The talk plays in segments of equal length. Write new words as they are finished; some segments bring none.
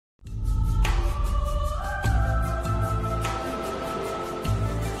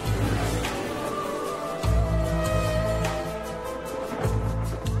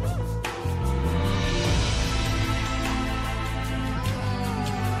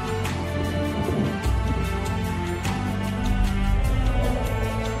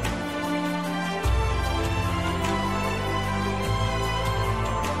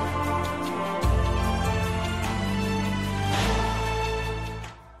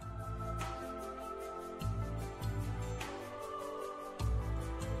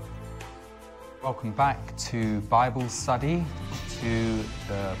Welcome back to Bible study, to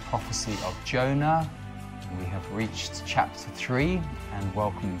the prophecy of Jonah. We have reached chapter 3, and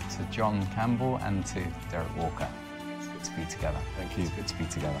welcome to John Campbell and to Derek Walker. It's good to be together. Thank you. It's good to be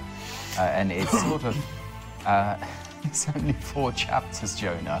together. And it's sort of, it's only 4 chapters,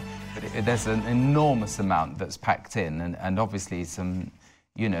 Jonah, but there's an enormous amount that's packed in, and obviously some,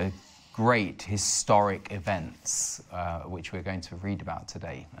 great historic events, which we're going to read about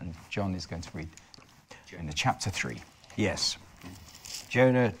today. And John is going to read Jonah chapter 3. Yes.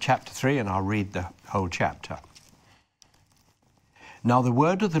 Jonah chapter 3, and I'll read the whole chapter. Now the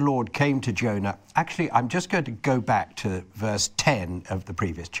word of the Lord came to Jonah. Actually, I'm just going to go back to verse 10 of the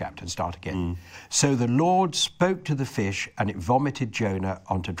previous chapter and start again. So the Lord spoke to the fish, and it vomited Jonah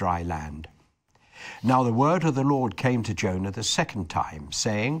onto dry land. Now the word of the Lord came to Jonah the second time,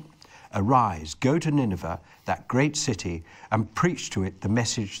 saying, Arise, go to Nineveh, that great city, and preach to it the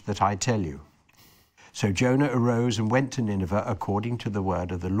message that I tell you. So Jonah arose and went to Nineveh according to the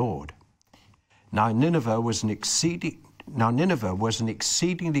word of the Lord. Now Nineveh was an exceedingly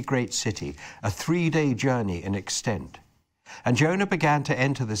great city, a 3-day journey in extent. And Jonah began to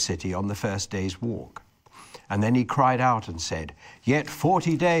enter the city on the first day's walk. And then he cried out and said, Yet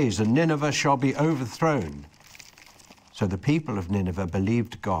 40 days, and Nineveh shall be overthrown. So the people of Nineveh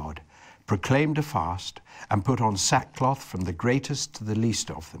believed God, proclaimed a fast, and put on sackcloth from the greatest to the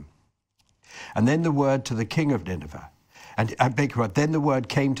least of them. And then the word to the king of Nineveh, then the word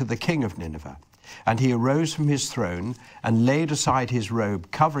came to the king of Nineveh, and he arose from his throne and laid aside his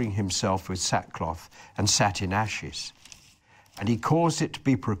robe, covering himself with sackcloth, and sat in ashes. And he caused it to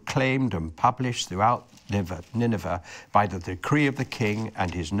be proclaimed and published throughout Nineveh by the decree of the king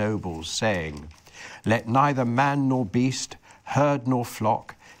and his nobles, saying, Let neither man nor beast, herd nor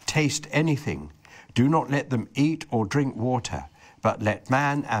flock, taste anything. Do not let them eat or drink water, but let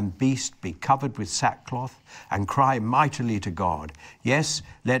man and beast be covered with sackcloth and cry mightily to God. Yes,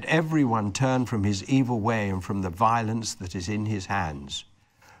 let everyone turn from his evil way and from the violence that is in his hands.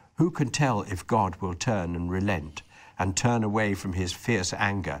 Who can tell if God will turn and relent and turn away from his fierce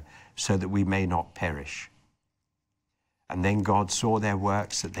anger so that we may not perish? And then God saw their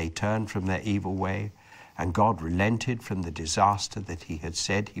works, that they turned from their evil way, and God relented from the disaster that he had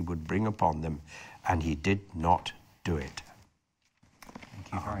said he would bring upon them, and he did not do it.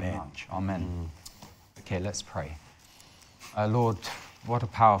 Thank you very much. Amen. Okay, let's pray. Lord, what a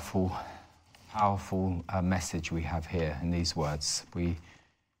powerful message we have here in these words.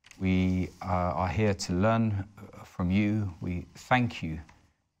 We are here to learn from you. We thank you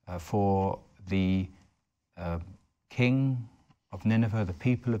for the king of Nineveh, the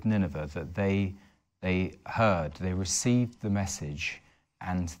people of Nineveh, that they heard, they received the message,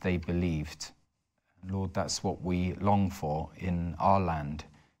 and they believed. Lord, that's what we long for in our land,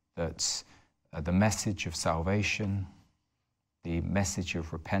 that the message of salvation, the message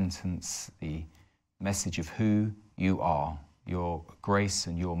of repentance, the message of who you are, your grace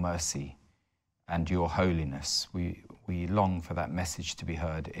and your mercy and your holiness. We long for that message to be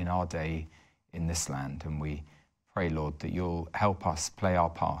heard in our day in this land, and we pray, Lord, that you'll help us play our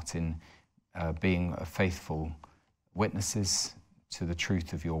part in being faithful witnesses to the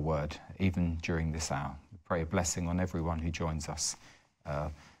truth of your word, even during this hour. We pray a blessing on everyone who joins us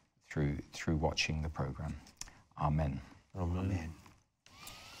through watching the program. Amen. Amen.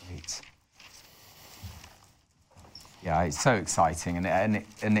 Great. Yeah, it's so exciting, and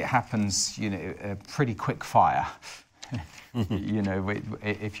it happens, pretty quick fire.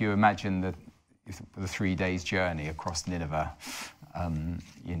 If you imagine the 3 days journey across Nineveh,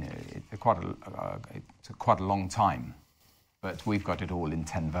 it's quite a long time. But we've got it all in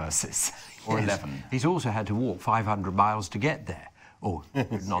 10 verses, or 11. He's also had to walk 500 miles to get there, or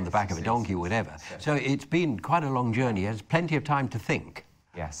on the back of a donkey or whatever. So it's been quite a long journey. He has plenty of time to think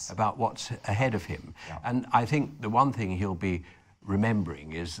about what's ahead of him. Yeah. And I think the one thing he'll be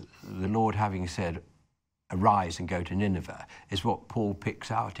remembering is the Lord having said, arise and go to Nineveh, is what Paul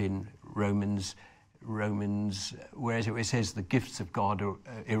picks out in Romans, where is it? It says the gifts of God are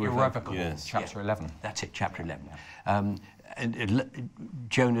irrevocable. Yes. Chapter 11. That's it, chapter 11. Yeah.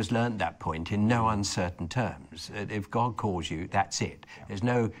 Jonah's learned that point in no uncertain terms. If God calls you, that's it. Yeah. There's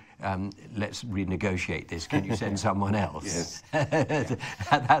no, let's renegotiate this, can you send someone else?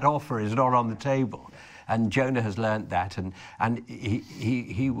 That offer is not on the table. And Jonah has learnt that, and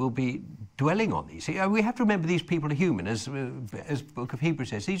he will be dwelling on these. We have to remember these people are human, as the book of Hebrews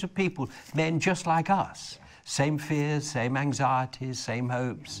says. These are people, men just like us. Same fears, same anxieties, same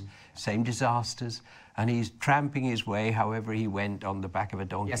hopes, same disasters, and he's tramping his way however he went on the back of a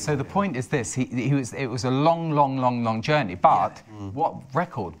donkey. Yeah, so the point is this, it was a long journey, but what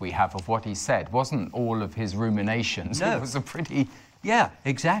record we have of what he said wasn't all of his ruminations. No. It was a pretty... Yeah,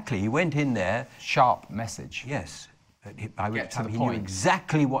 exactly. He went in there... Sharp message. Yes. He point. knew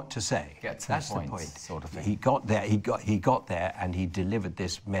exactly what to say. That's the point, sort of thing. He got there. He got there, and he delivered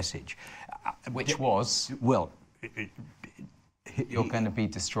this message, which was, well, you're going to be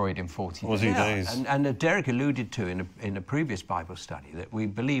destroyed in 40 days. And Derek alluded to in a previous Bible study that we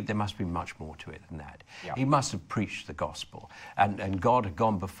believe there must be much more to it than that. Yeah. He must have preached the gospel, and God had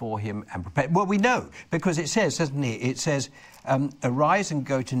gone before him and prepared. Well, we know, because it says, doesn't it? It says, arise and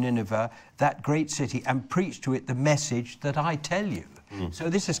go to Nineveh, that great city, and preach to it the message that I tell you. So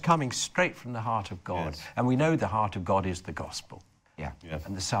this is coming straight from the heart of God. Yes. And we know the heart of God is the gospel. Yeah.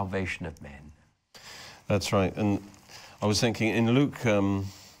 And the salvation of men. That's right. And I was thinking in Luke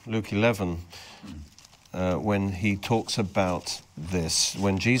 11, when he talks about this,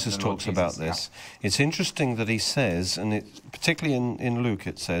 when Jesus talks about this, it's interesting that he says, and particularly in Luke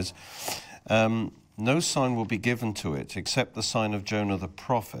it says, no sign will be given to it except the sign of Jonah the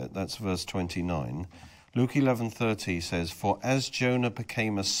prophet. That's verse 29. Luke 11:30 says, for as Jonah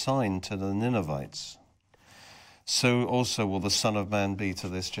became a sign to the Ninevites, so also will the Son of Man be to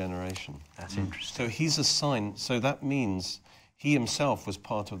this generation. That's interesting. So he's a sign. So that means he himself was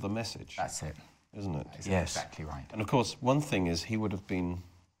part of the message. That's it. Isn't it? That's exactly right. And of course, one thing is he would have been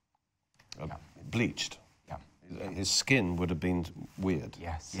bleached. Yeah. His skin would have been weird.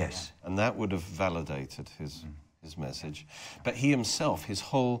 Yes. Yes. And that would have validated his message. But he himself,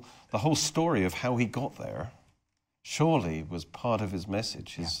 the whole story of how he got there, surely was part of his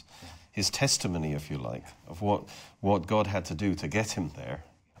message. His testimony, if you like, of what God had to do to get him there.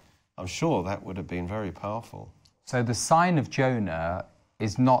 I'm sure that would have been very powerful. So the sign of Jonah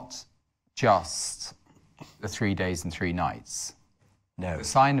is not just the 3 days and 3 nights. No. The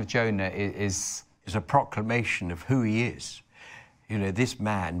sign of Jonah is a proclamation of who he is. You know, this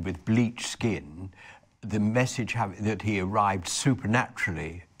man with bleached skin, the message that he arrived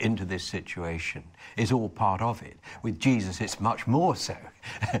supernaturally into this situation is all part of it. With Jesus, it's much more so.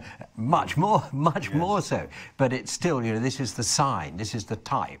 much more so. But it's still, you know, this is the sign, this is the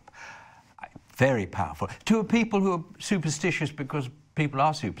type. Very powerful. To a people who are superstitious, because people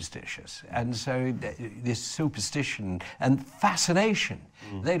are superstitious. And so this superstition and fascination,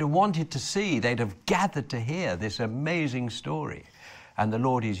 they'd have wanted to see, they'd have gathered to hear this amazing story. And the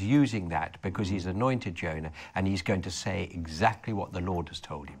Lord is using that because he's anointed Jonah, and he's going to say exactly what the Lord has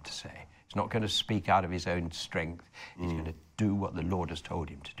told him to say. He's not going to speak out of his own strength. He's going to do what the Lord has told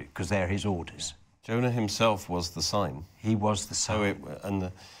him to do, because they're his orders. Jonah himself was the sign. He was the sign.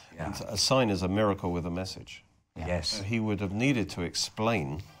 A sign is a miracle with a message. Yeah. Yes. So he would have needed to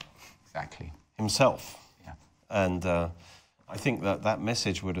explain himself. Yeah. And I think that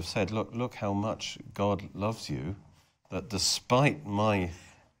message would have said, look how much God loves you, that despite my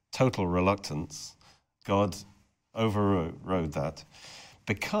total reluctance, God overrode that,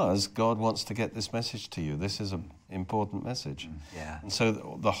 because God wants to get this message to you. This is an important message. Yeah. And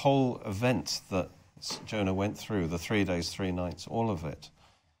so the whole event that Jonah went through, the 3 days, 3 nights, all of it,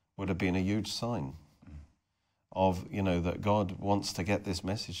 would have been a huge sign of, you know, that God wants to get this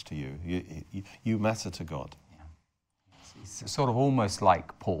message to you. You matter to God. It's sort of almost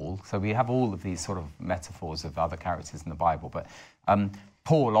like Paul. So we have all of these sort of metaphors of other characters in the Bible. But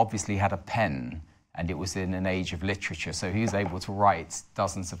Paul obviously had a pen, and it was in an age of literature, so he was able to write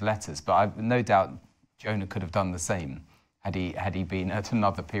dozens of letters. But I've no doubt Jonah could have done the same had he been at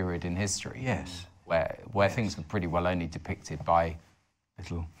another period in history. Yes. Where things were pretty well only depicted by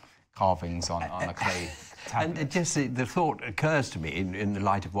little carvings on a clay tablet. And just the thought occurs to me in the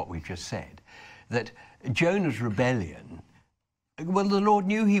light of what we've just said, that Jonah's rebellion, well, the Lord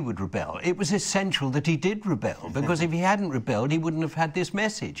knew he would rebel. It was essential that he did rebel, because if he hadn't rebelled, he wouldn't have had this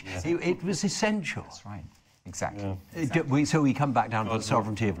message. Yeah. It was essential. That's right. Exactly. Yeah. Exactly. So we come back down to the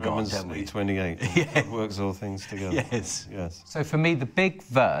sovereignty of God, don't we? 28. Yeah. Works all things together. Yes. Yes. So for me, the big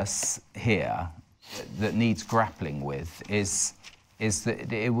verse here that needs grappling with is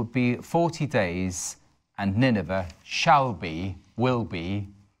that it would be 40 days and Nineveh will be,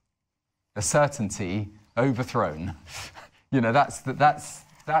 a certainty, overthrown. You know, that's the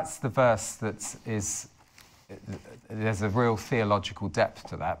verse that is, there's a real theological depth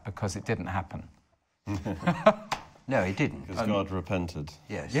to that, because it didn't happen. No, it didn't. Because God repented.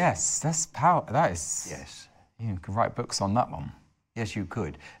 Yes. Yes, that's power. That is. Yes. You could write books on that one. Yes, you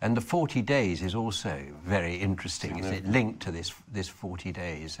could. And the 40 days is also very interesting. Is it linked to this 40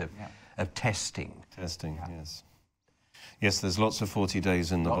 days of testing? Testing, yes. Yes, there's lots of 40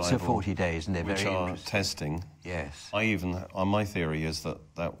 days in the Bible. Lots of 40 days, and they're which very are interesting. testing. Yes. My theory is that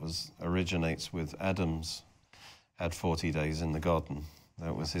originates with Adam's had 40 days in the garden.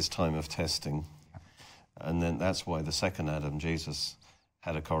 That was his time of testing. And then that's why the second Adam, Jesus,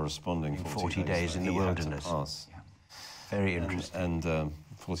 had a corresponding 40 days in the wilderness. Pass. Very interesting. And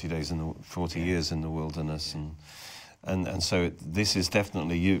 40 days 40 years in the wilderness, and so this is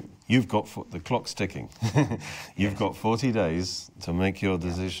definitely you. You've got the clock's ticking. You've got 40 days to make your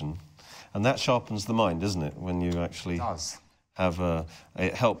decision, and that sharpens the mind, isn't it? When you actually have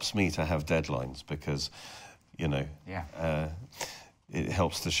it helps me to have deadlines because, it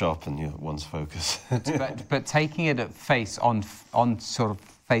helps to sharpen one's focus. but taking it at on sort of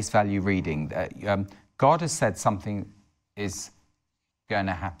face value reading, God has said something is going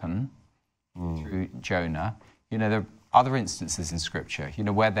to happen through Jonah. There are other instances in Scripture,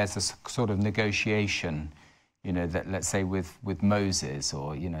 where there's a sort of negotiation, that let's say with Moses,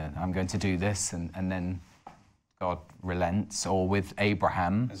 or, I'm going to do this, and then God relents, or with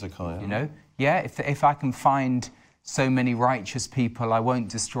Abraham. Hezekiah. If I can find so many righteous people, I won't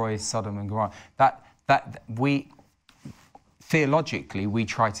destroy Sodom and Gomorrah. That we, theologically, we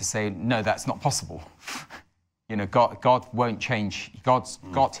try to say, no, that's not possible. God won't change. God's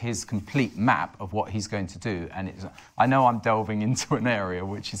got his complete map of what he's going to do, and I know I'm delving into an area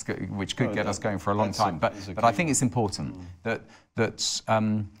which could get us going for a long time, but I think it's important that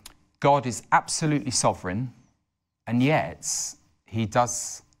God is absolutely sovereign, and yet he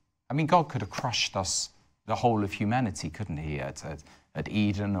does. I mean, God could have crushed us, the whole of humanity, couldn't he? At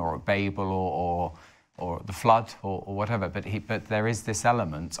Eden, or at Babel, or the flood, or whatever. But there is this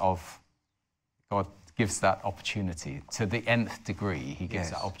element of God gives that opportunity to the nth degree. He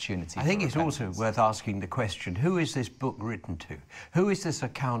gives that opportunity. I think it's also worth asking the question: who is this book written to? Who is this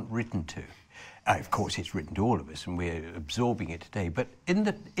account written to? Of course, it's written to all of us, and we're absorbing it today. But in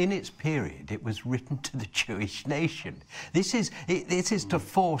its period, it was written to the Jewish nation. This is to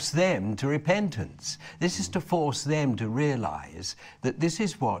force them to repentance. This is to force them to realise that this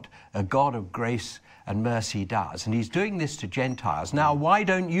is what a God of grace and mercy does, and He's doing this to Gentiles. Now, why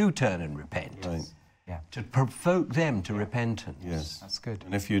don't you turn and repent? Right. Yeah. To provoke them to repentance. Yes, that's good.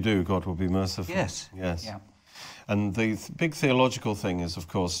 And if you do, God will be merciful. Yes. Yes. Yeah. And the big theological thing is, of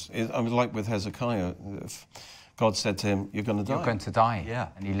course, like with Hezekiah, if God said to him, "You're going to die." You're going to die. Yeah.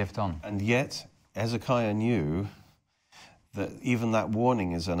 And he lived on. And yet, Hezekiah knew that even that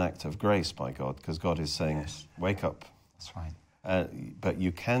warning is an act of grace by God, because God is saying, "Wake up." That's right. But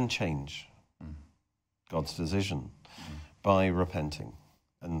you can change God's decision by repenting.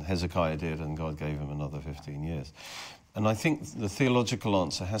 And Hezekiah did, and God gave him another 15 years. And I think the theological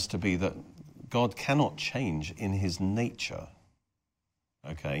answer has to be that God cannot change in his nature,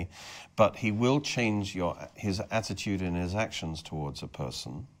 okay? But he will change his attitude and his actions towards a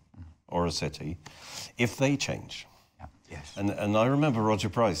person or a city if they change. Yeah. Yes. And I remember Roger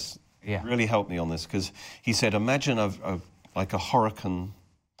Price really helped me on this, because he said, imagine like a hurricane,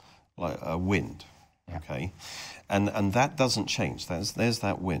 like a wind, okay? And that doesn't change. There's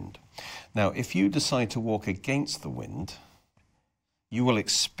that wind. Now, if you decide to walk against the wind, you will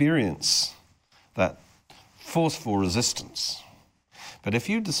experience that forceful resistance. But if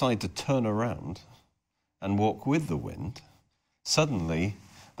you decide to turn around and walk with the wind, suddenly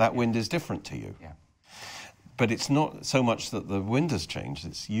that wind is different to you. Yeah. But it's not so much that the wind has changed,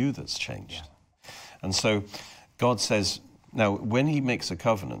 it's you that's changed. Yeah. And so God says, now when he makes a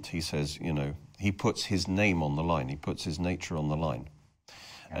covenant, he says, he puts his name on the line. He puts his nature on the line.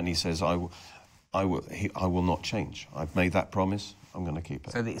 Yeah. And he says, I will not change. I've made that promise. I'm going to keep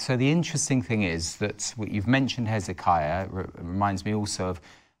it. So the interesting thing is that you've mentioned Hezekiah. It reminds me also of,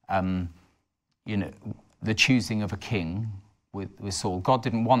 the choosing of a king with Saul. God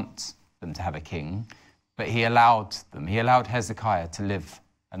didn't want them to have a king, but he allowed them. He allowed Hezekiah to live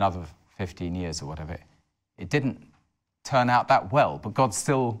another 15 years or whatever. It didn't turn out that well, but God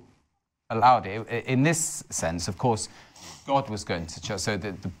still allowed it. In this sense, of course, God was going to judge. So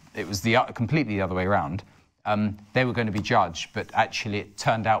it was completely the other way around. They were going to be judged, but actually it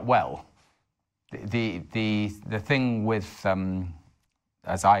turned out well. The thing with,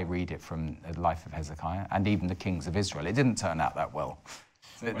 as I read it from the life of Hezekiah and even the kings of Israel, it didn't turn out that well.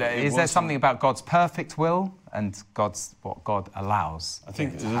 Is there something about God's perfect will and what God allows? I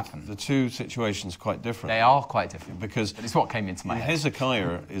think the two situations are quite different. They are quite different, but it's what came into my head.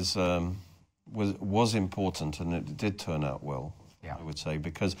 Hezekiah was important, and it did turn out well, I would say,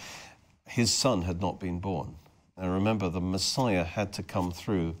 because his son had not been born. And remember, the Messiah had to come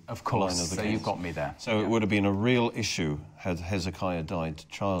through the line of the kings. So you've got me there. So it would have been a real issue had Hezekiah died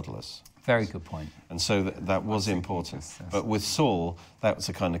childless. Very good point. And so that was important. But with Saul, that was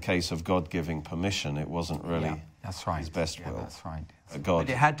a kind of case of God giving permission. It wasn't really that's right. his best will. That's right. God.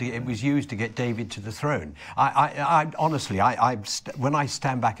 But it was used to get David to the throne. I honestly, when I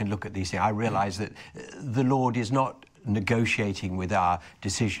stand back and look at these things, I realise that the Lord is not negotiating with our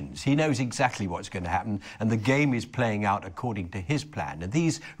decisions. He knows exactly what's going to happen, and the game is playing out according to his plan. And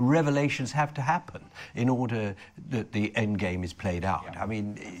these revelations have to happen in order that the end game is played out. Yeah. I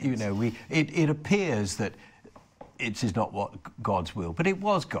mean, you know, it appears that it is not what God's will, but it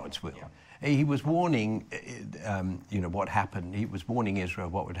was God's will. Yeah. He was warning, you know, what happened. He was warning Israel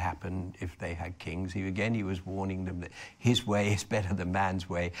what would happen if they had kings. He was warning them that his way is better than man's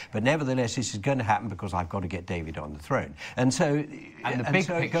way. But nevertheless, this is going to happen because I've got to get David on the throne. And so,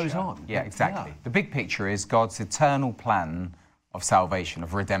 it goes on. Yeah, exactly. Yeah. The big picture is God's eternal plan of salvation,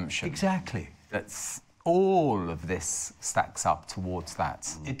 of redemption. Exactly. That's all of this stacks up towards that.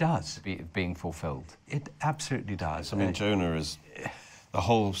 It does. Being fulfilled. It absolutely does. I mean, Jonah is... The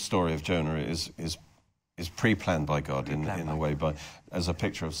whole story of Jonah is pre-planned by God in a way, as a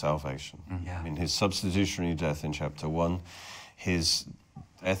picture of salvation. Yeah. I mean, his substitutionary death in chapter 1, his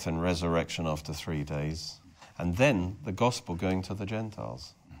death and resurrection after 3 days, and then the gospel going to the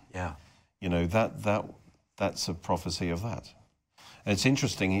Gentiles. Yeah, you know, that's a prophecy of that. And it's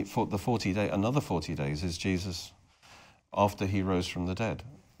interesting. Another 40 days is Jesus after he rose from the dead.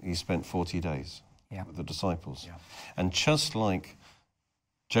 He spent 40 days with the disciples, and just like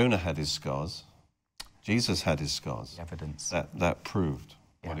Jonah had his scars, Jesus had his scars. The evidence. That proved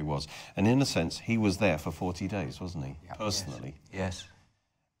what he was. And in a sense, he was there for 40 days, wasn't he? Yeah. Personally. Yes.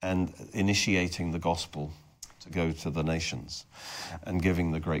 And initiating the gospel to go to the nations and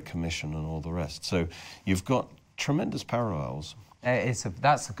giving the Great Commission and all the rest. So you've got tremendous parallels.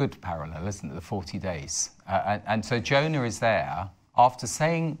 That's a good parallel, isn't it? The 40 days. And so Jonah is there after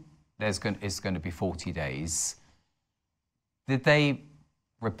saying it's going to be 40 days. Did they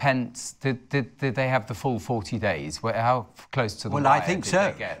repent? Did they have the full 40 days? How close to the wire I think did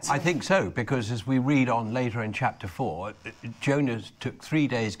so. they get? I think so, because as we read on later in chapter 4, Jonah took 3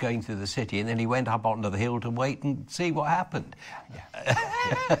 days going through the city, and then he went up onto the hill to wait and see what happened. Yeah,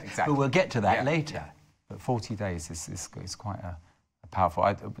 exactly. But we'll get to that later. Yeah. But 40 days is quite a powerful...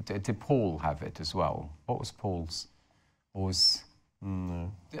 Did Paul have it as well? What was Paul's?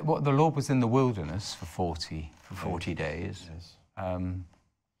 No. What, the Lord was in the wilderness for 40 days. Yes.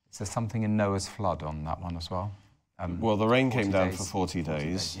 Is there something in Noah's flood on that one as well? Well, the rain came down for 40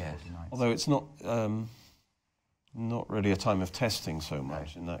 days. Yes. Although it's not really a time of testing so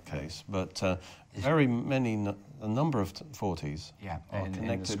much in that case, but a number of 40s are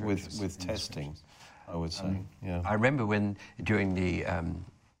connected with testing, I would say. I remember when during the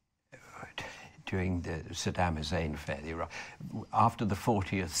Saddam Hussein affair, after the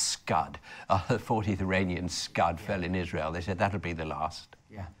 40th Scud, the 40th Iranian Scud fell in Israel, they said that'll be the last.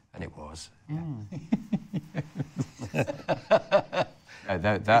 Yeah. And it was.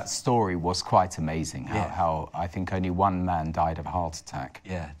 That story was quite amazing. How I think only one man died of a heart attack.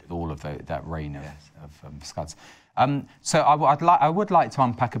 Yeah. With all of that rain of scuds. So I would like to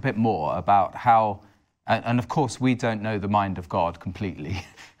unpack a bit more about how. And of course, we don't know the mind of God completely.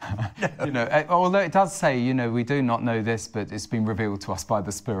 You know, although it does say, you know, we do not know this, but it's been revealed to us by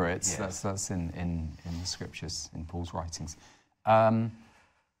the Spirit. Yes. That's in the Scriptures, in Paul's writings.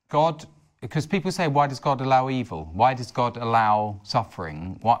 God, because people say, why does God allow evil? Why does God allow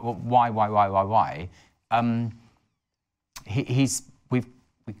suffering? Why?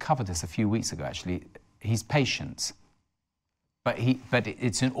 We covered this a few weeks ago. Actually, he's patient, but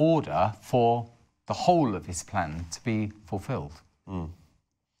it's in order for the whole of his plan to be fulfilled.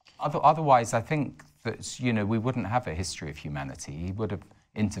 Otherwise, I think that, you know, we wouldn't have a history of humanity. He would have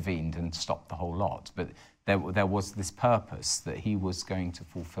intervened and stopped the whole lot. But there was this purpose that he was going to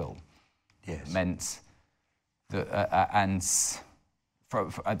fulfill. Yes. It meant that, and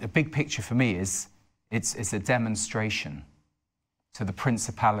the big picture for me is it's a demonstration to the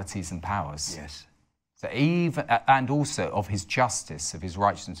principalities and powers. Yes. So and also of his justice, of his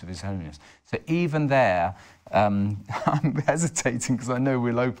righteousness, of his holiness. So even there, I'm hesitating because I know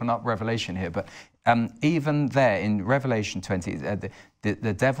we'll open up Revelation here, but even there in Revelation 20,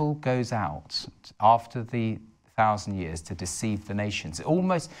 the devil goes out after the 1,000 years to deceive the nations.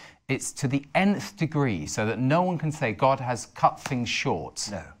 It's to the nth degree, so that no one can say God has cut things short.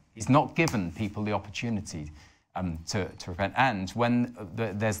 No. He's not given people the opportunity to repent. And when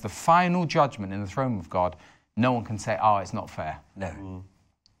there's the final judgment in the throne of God, no one can say, oh, it's not fair. No.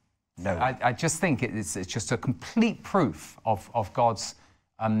 No. I just think it's just a complete proof of God's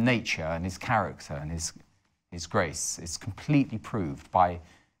nature and his character and his grace. It's completely proved by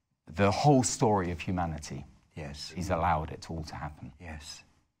the whole story of humanity. Yes. He's allowed it all to happen. Yes.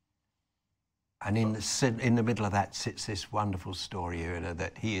 And in the middle of that sits this wonderful story here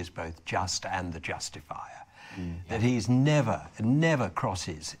that he is both just and the justifier. That he's never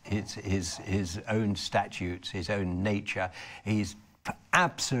crosses his own statutes, his own nature. He's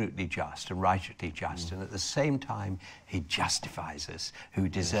absolutely just and righteously just, and at the same time he justifies us who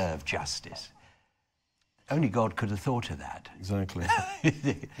deserve justice. Only God could have thought of that. Exactly.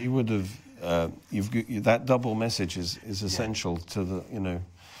 He would have. That double message is essential to the,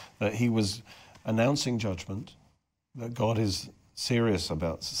 that he was announcing judgment, that God is serious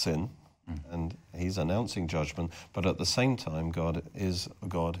about sin, and he's announcing judgment, but at the same time, God is a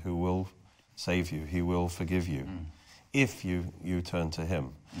God who will save you. He will forgive you if you turn to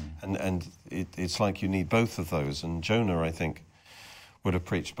him. And it's like you need both of those. And Jonah, I think, would have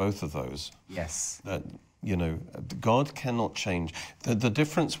preached both of those. Yes. That, God cannot change. The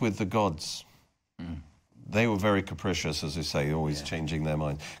difference with the gods, they were very capricious, as you say, always changing their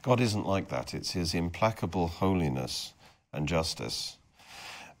mind. God isn't like that. It's his implacable holiness and justice.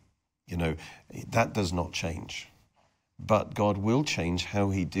 That does not change. But God will change how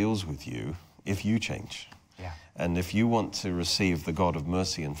he deals with you if you change. Yeah. And if you want to receive the God of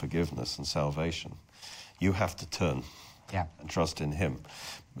mercy and forgiveness and salvation, you have to turn and trust in him.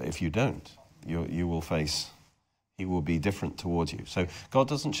 But if you don't, you will face, he will be different towards you. So God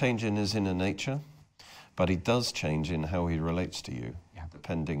doesn't change in his inner nature, but he does change in how he relates to you,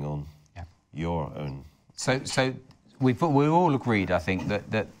 depending on your own. So we've all agreed, I think,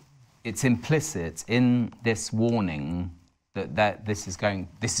 that it's implicit in this warning that this is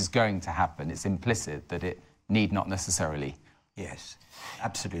going to happen. It's implicit that it need not necessarily. Yes,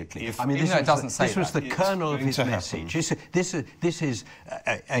 absolutely. It doesn't say this was the kernel of his message. This is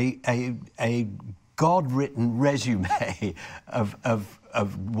a God-written resume of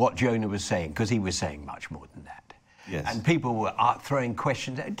what Jonah was saying, because he was saying much more than that. Yes. And people were throwing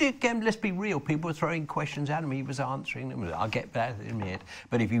questions. Again, let's be real. People were throwing questions at him. He was answering them. I'll get back in a minute.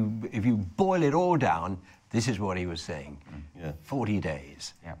 But if you boil it all down, this is what he was saying. 40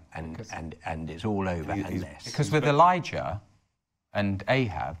 days, and it's all over unless. Because with Elijah and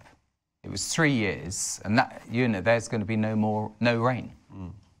Ahab, it was 3 years, and that there's going to be no rain.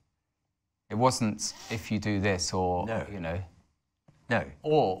 It wasn't if you do this or No.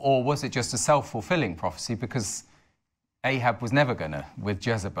 Or was it just a self-fulfilling prophecy? Because Ahab was never going to, with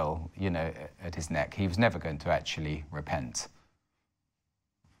Jezebel, at his neck, he was never going to actually repent.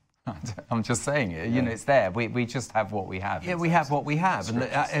 I'm just saying it. It's there. We just have what we have. Yeah, we have what we have,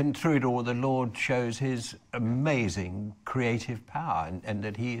 and through it all, the Lord shows his amazing creative power, and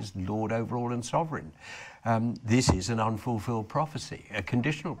that he is Lord over all and sovereign. This is an unfulfilled prophecy, a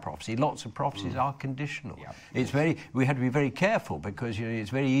conditional prophecy. Lots of prophecies are conditional. Yeah. We have to be very careful, because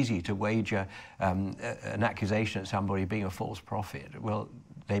it's very easy to wager an accusation at somebody being a false prophet. Well,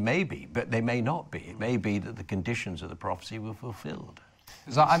 they may be, but they may not be. It may be that the conditions of the prophecy were fulfilled.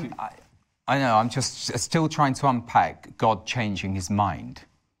 I know, I'm just still trying to unpack God changing his mind,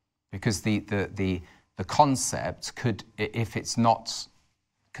 because the concept could, if it's not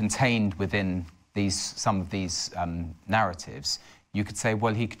contained within some of these narratives, you could say,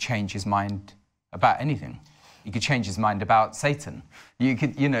 well, he could change his mind about anything. He could change his mind about Satan. You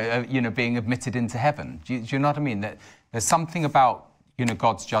could, being admitted into heaven. Do you know what I mean? That there's something about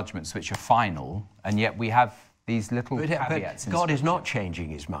God's judgments which are final, and yet we have these little caveats. But God is not changing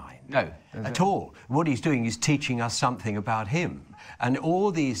his mind. No. At all. What he's doing is teaching us something about him. And all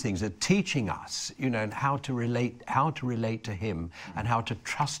these things are teaching us, how to relate to him and how to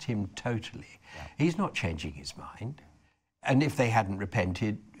trust him totally. Yeah. He's not changing his mind. And if they hadn't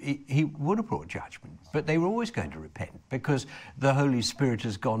repented, he would have brought judgment. But they were always going to repent, because the Holy Spirit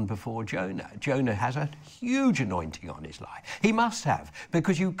has gone before Jonah. Jonah has a huge anointing on his life. He must have,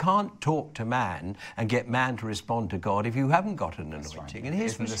 because you can't talk to man and get man to respond to God if you haven't got an anointing. Right. And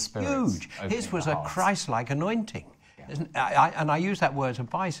his was huge. His was a Christ-like anointing. Yeah. And I use that word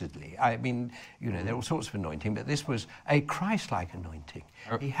advisedly. I mean, there are all sorts of anointing, but this was a Christ-like anointing.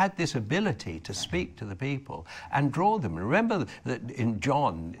 He had this ability to speak to the people and draw them. Remember that in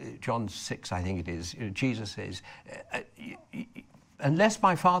John 6, I think it is, Jesus says, unless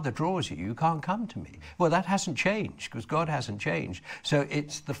my Father draws you, you can't come to me. Well, that hasn't changed, because God hasn't changed. So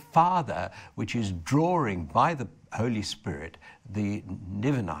it's the Father which is drawing by the Holy Spirit the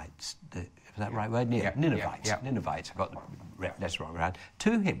Ninevites, is that right word? Ninevites. Yeah. Ninevites. I got the letters wrong around.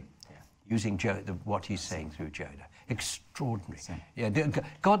 To him, using what he's saying through Jonah. Extraordinary. Yeah,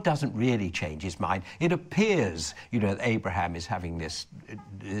 God doesn't really change his mind. It appears, that Abraham is having this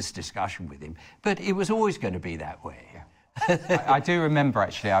discussion with him, but it was always going to be that way. Yeah. I do remember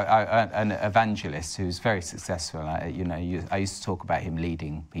actually an evangelist who's very successful. I used to talk about him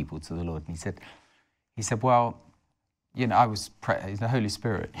leading people to the Lord, and he said, well, the Holy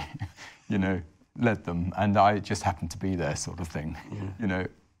Spirit, led them, and I just happened to be there, sort of thing. Yeah.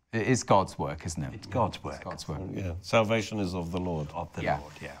 It is God's work, isn't it? It's God's work. It's God's work. Yeah, salvation is of the Lord. Of the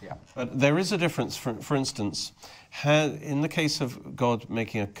Lord, yeah. But there is a difference. For instance, in the case of God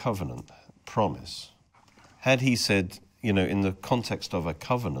making a covenant promise, had he said, in the context of a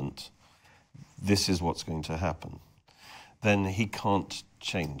covenant, this is what's going to happen, then he can't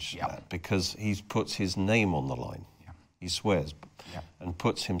change that, because he puts his name on the line. Yeah. He swears and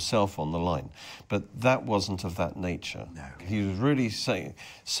puts himself on the line. But that wasn't of that nature. No. He was really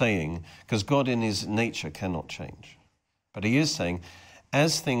saying, because God in his nature cannot change. But he is saying,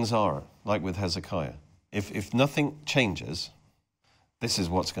 as things are, like with Hezekiah, if nothing changes, this is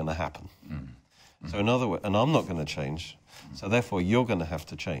what's going to happen. So in other words, and I'm not going to change, so therefore you're going to have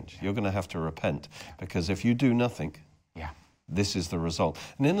to change. You're going to have to repent, because if you do nothing, this is the result.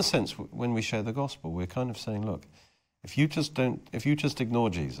 And in a sense, when we share the gospel, we're kind of saying, look, if you just ignore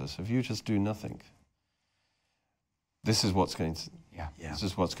Jesus, if you just do nothing, this is what's going to this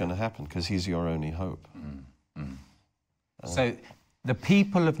is what's going to happen, because he's your only hope. So the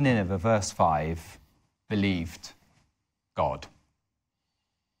people of Nineveh, verse 5, believed God.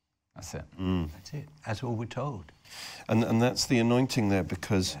 That's it. That's it. That's all we're told. And that's the anointing there,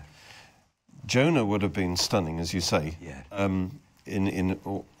 because Jonah would have been stunning, as you say,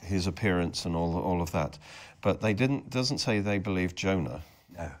 in his appearance and all of that. But doesn't say they believed Jonah.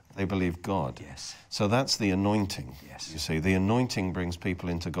 No. They believed God. Yes. So that's the anointing. Yes. You see, the anointing brings people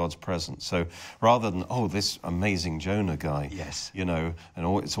into God's presence. So rather than, this amazing Jonah guy,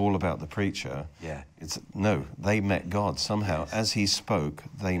 and it's all about the preacher. Yeah. They met God somehow. Yes. As he spoke,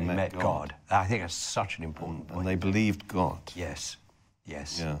 they met God. I think that's such an important point. And they believed God. Yes.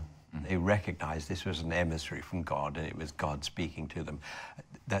 Yes. Yeah. They recognized this was an emissary from God, and it was God speaking to them.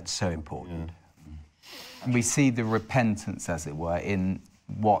 That's so important. Yeah. And we see the repentance, as it were, in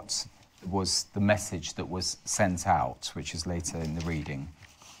what was the message that was sent out, which is later in the reading.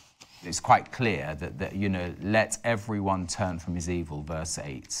 It's quite clear that let everyone turn from his evil, verse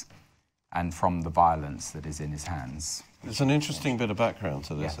 8, and from the violence that is in his hands. There's an interesting bit of background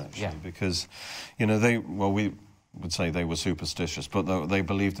to this, actually, because, we would say they were superstitious, but they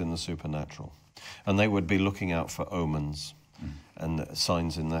believed in the supernatural. And they would be looking out for omens and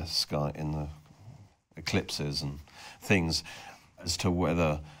signs in the sky, in the eclipses and things, as to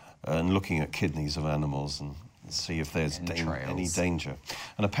whether, and looking at kidneys of animals and see if there's any danger.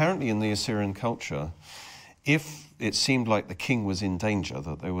 And apparently in the Assyrian culture, if it seemed like the king was in danger,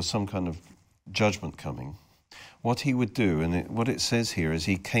 that there was some kind of judgment coming, what he would do, and what it says here, is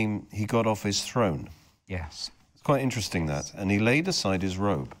he got off his throne. Yes. It's quite interesting that. And he laid aside his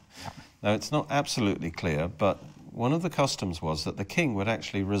robe. Yep. Now, it's not absolutely clear, but one of the customs was that the king would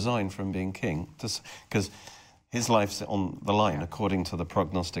actually resign from being king, because his life's on the line, according to the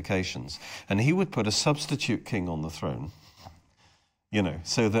prognostications. And he would put a substitute king on the throne,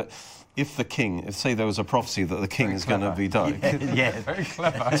 so that if say there was a prophecy that the king is going to be died. Very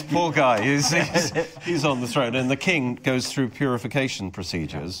clever. This poor guy, he's on the throne, and the king goes through purification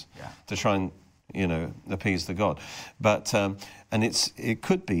procedures to try and, appease the god. But, and it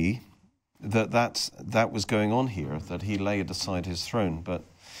could be that was going on here, that he laid aside his throne. But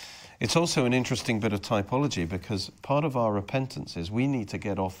it's also an interesting bit of typology, because part of our repentance is we need to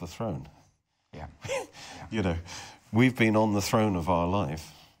get off the throne. Yeah. We've been on the throne of our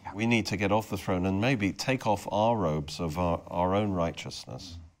life. Yeah. We need to get off the throne and maybe take off our robes of our own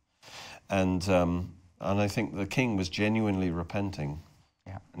righteousness. And I think the king was genuinely repenting.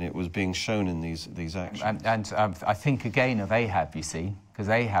 Yeah. And it was being shown in these actions. And I think again of Ahab, you see, because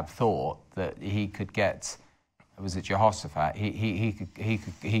Ahab thought that he could get, was it Jehoshaphat? He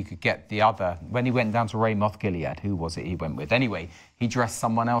could get the other. When he went down to Ramoth Gilead, who was it he went with? Anyway, he dressed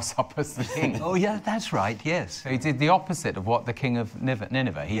someone else up as the king. Oh yeah, that's right. Yes. So he did the opposite of what the king of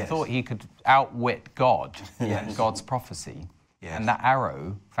Nineveh. He thought he could outwit God and God's prophecy, and that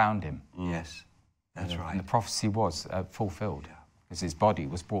arrow found him. Yes, that's right. And the prophecy was fulfilled. Yeah. Because his body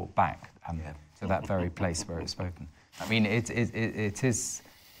was brought back to that very place where it's spoken. I mean, it is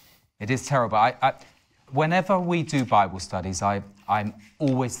terrible. Whenever we do Bible studies, I'm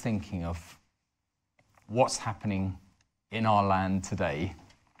always thinking of what's happening in our land today,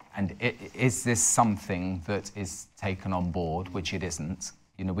 and is this something that is taken on board, which it isn't.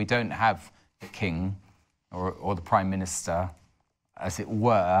 We don't have the king or the prime minister, as it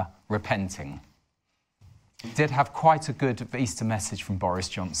were, repenting. We did have quite a good Easter message from Boris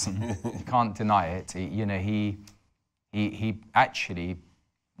Johnson. You can't deny it. He He actually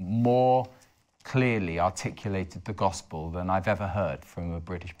more clearly articulated the gospel than I've ever heard from a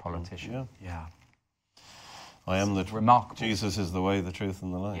British politician. Yeah. I am the remarkable. Jesus is the way, the truth,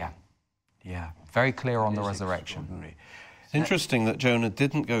 and the life. Yeah. Yeah. Very clear on the resurrection. It's interesting that Jonah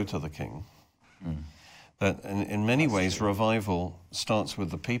didn't go to the king. That in many ways, revival starts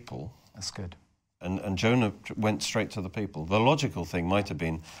with the people. That's good. And Jonah went straight to the people. The logical thing might have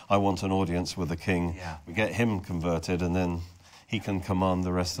been, I want an audience with the king. Yeah. We get him converted, and then he can command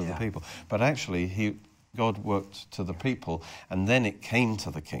the rest of the people. But actually, God worked to the people, and then it came to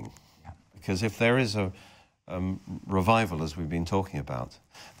the king. Yeah. Because if there is a revival, as we've been talking about,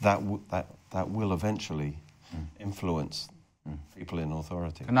 that will eventually influence people in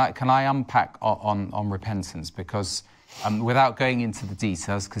authority. Can I unpack on repentance, because without going into the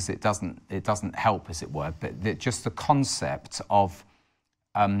details, because it doesn't help, as it were, but just the concept of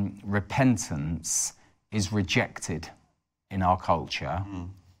repentance is rejected in our culture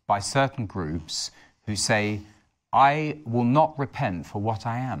by certain groups who say, I will not repent for what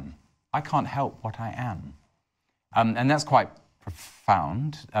I am. I can't help what I am. And that's quite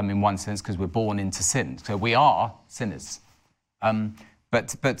profound in one sense, because we're born into sin. So we are sinners.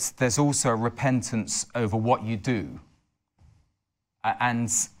 But there's also a repentance over what you do.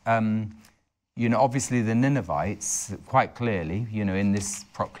 And, obviously the Ninevites, quite clearly, in this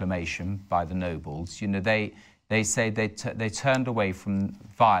proclamation by the nobles, they say they turned away from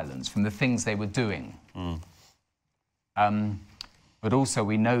violence, from the things they were doing. But also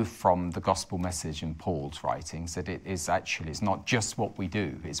we know from the gospel message in Paul's writings that it's not just what we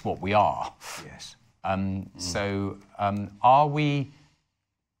do, it's what we are. Yes. So are we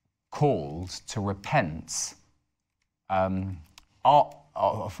called to repent for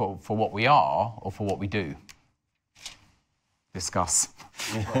what we are or for what we do? Discuss.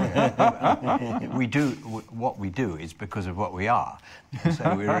 We do what we do is because of what we are.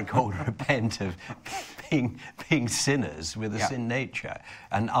 So we're called to repent of being sinners with a sin nature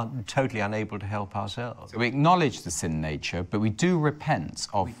and totally unable to help ourselves. So we acknowledge the sin nature, but we do repent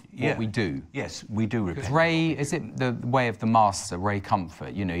of what we do. Yes, we do repent. Because Ray, is it the way of the master, Ray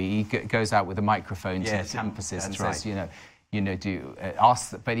Comfort? He goes out with a microphone to the campuses and says, do you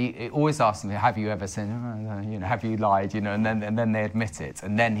ask? But he always asks them, "Have you ever sinned? Have you lied? And then they admit it,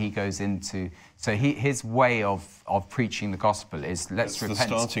 and then he goes into. So his way of preaching the gospel is let's repent. The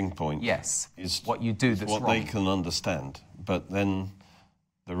starting point. Yes, is what you do that's what wrong. They can understand, but then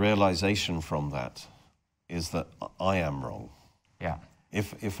the realization from that is that I am wrong. Yeah.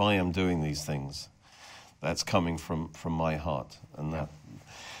 If I am doing these things, that's coming from my heart, and that.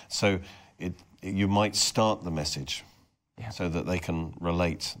 So you might start the message. Yeah. So that they can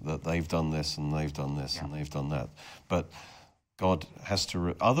relate that they've done this and they've done this and they've done that. But God has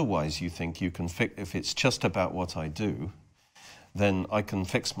to... Otherwise, you think you can fix... If it's just about what I do, then I can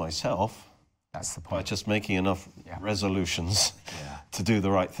fix myself. That's the point. By just making enough resolutions to do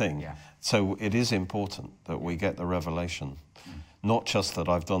the right thing. Yeah. So it is important that we get the revelation. Not just that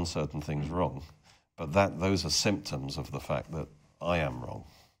I've done certain things wrong, but that those are symptoms of the fact that I am wrong.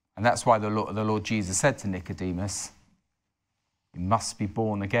 And that's why the Lord Jesus said to Nicodemus, you must be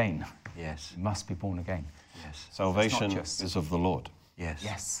born again. Yes. You must be born again. Yes. Salvation is of the Lord. Yes.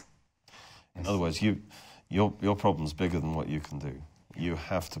 Yes. In other words, your problem's bigger than what you can do. You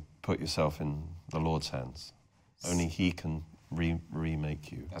have to put yourself in the Lord's hands. Only He can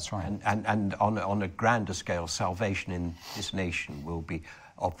remake you. That's right. And on a grander scale, salvation in this nation will be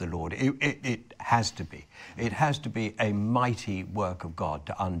of the Lord. It has to be. It has to be a mighty work of God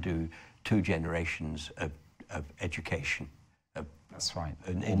to undo 2 generations of education. That's right.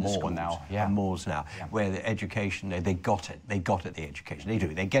 In more schools, now. And more now, where the education, they got it. They got at the education. They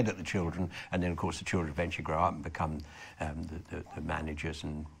do. They get at the children, and then, of course, the children eventually grow up and become the managers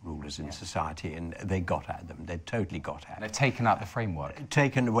and rulers in society, and they got at them. They totally got at it. They've taken out the framework.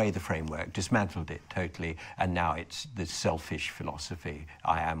 Taken away the framework, dismantled it totally, and now it's the selfish philosophy.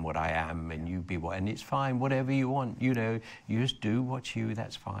 I am what I am, and you be what, and it's fine, whatever you want. You just do what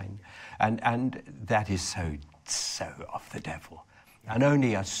that's fine. And that is so of the devil. And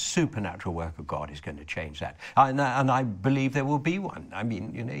only a supernatural work of God is going to change that. And I believe there will be one. I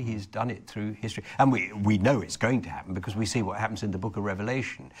mean, He's done it through history. And we know it's going to happen because we see what happens in the book of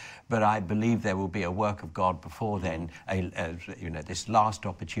Revelation. But I believe there will be a work of God before then, this last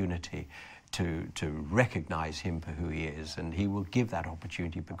opportunity to recognize Him for who He is. And He will give that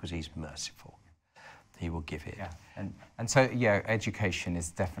opportunity because He's merciful. he will give it. Yeah. And so, yeah, education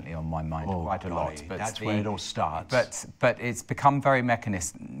is definitely on my mind quite a lot. But that's where it all starts. But it's become very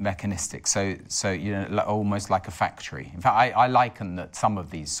mechanistic. So you know, almost like a factory. In fact, I liken that some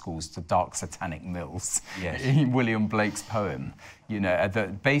of these schools to dark satanic mills. Yes. In William Blake's poem, you know,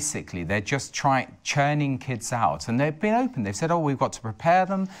 that basically they're just churning kids out, and they've been open. They've said, oh, we've got to prepare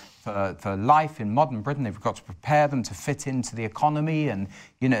them for life in modern Britain. They've got to prepare them to fit into the economy, and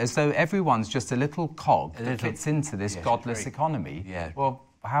you know, as though everyone's just a little cog that fits into this godless economy. Yeah. Well,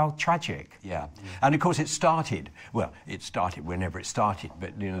 how tragic. Yeah. And of course it started whenever it started,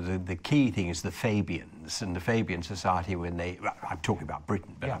 but you know, the key thing is the Fabians and the Fabian Society, when I'm talking about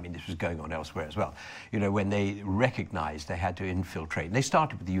Britain, but I mean this was going on elsewhere as well, you know, when they recognised they had to infiltrate. And they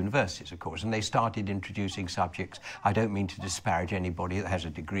started with the universities, of course, and they started introducing subjects. I don't mean to disparage anybody that has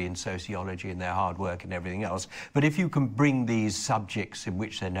a degree in sociology and their hard work and everything else, but if you can bring these subjects in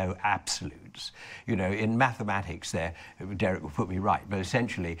which there are no absolutes, you know, in mathematics Derek will put me right, but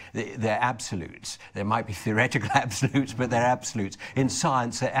essentially they're absolutes. There might be theoretical absolutes, but they're absolutes. In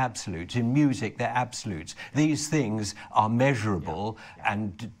science, they're absolutes. In music, they're absolutes. These things are measurable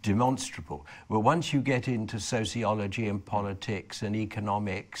and demonstrable. Well, once you get into sociology and politics and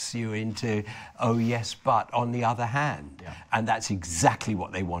economics, you're into, oh yes, but on the other hand. Yeah. And that's exactly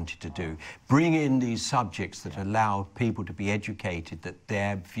what they wanted to do. Bring in these subjects that allow people to be educated, that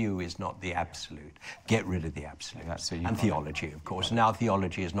their view is not the absolute. Get rid of the absolute. And theology, of course. Now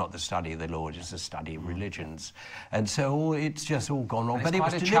theology is not the study of the Lord, it's the study of religions. And so it's just all gone wrong. But it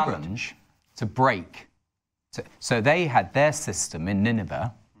was a challenge to break. So they had their system in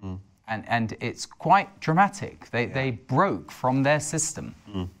Nineveh, and it's quite dramatic. They broke from their system.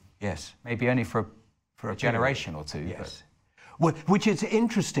 Yes. Maybe only for a generation or two. Yes. But well, which is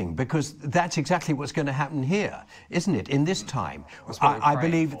interesting, because that's exactly what's going to happen here, isn't it? In this time, I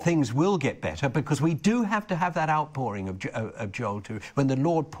believe things will get better, because we do have to have that outpouring of Joel 2, when the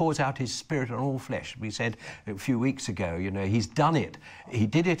Lord pours out his Spirit on all flesh. We said a few weeks ago, you know, he's done it. He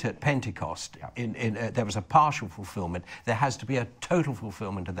did it at Pentecost. There was a partial fulfillment. There has to be a total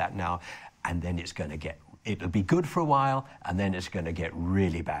fulfillment of that now, and then it'll be good for a while, and then it's going to get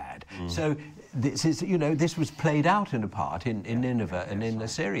really bad. So this is, you know, this was played out in a part in Nineveh and in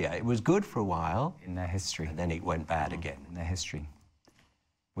Assyria. It was good for a while. In their history. And then it went bad again. In their history.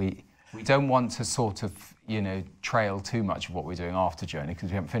 We don't want to sort of, you know, trail too much of what we're doing after Jonah, because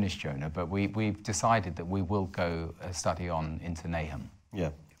we haven't finished Jonah, but we've decided that we will go study on into Nahum.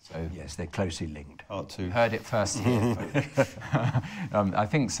 Yeah. So yes, they're closely linked. Part 2. Heard it first here, folks. I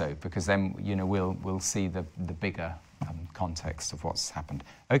think so, because then, you know, we'll see the bigger context of what's happened.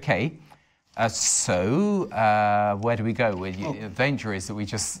 Okay, so where do we go? The danger is that we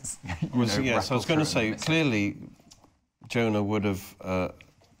just so I was going to say, clearly Jonah would have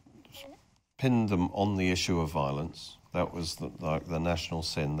pinned them on the issue of violence. That was the national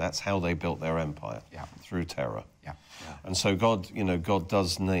sin. That's how they built their empire, through terror. Yeah. And so God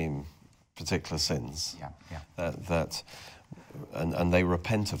does name particular sins. And they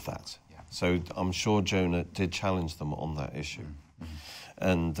repent of that. Yeah. So I'm sure Jonah did challenge them on that issue.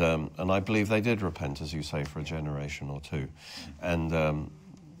 And I believe they did repent, as you say, for a generation or two. And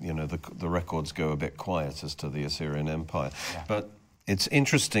you know, the records go a bit quiet as to the Assyrian Empire. Yeah. But it's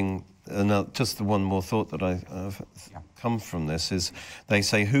interesting. And just the one more thought that I've come from this is, they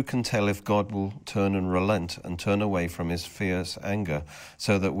say, who can tell if God will turn and relent and turn away from his fierce anger,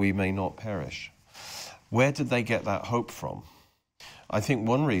 so that we may not perish? Where did they get that hope from? I think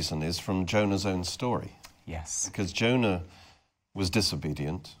one reason is from Jonah's own story. Yes. Because Jonah was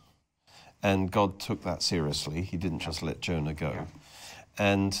disobedient, and God took that seriously. He didn't just let Jonah go. Yeah.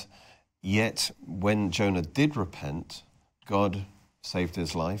 And yet, when Jonah did repent, God saved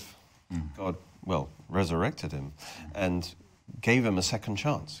his life. God, resurrected him and gave him a second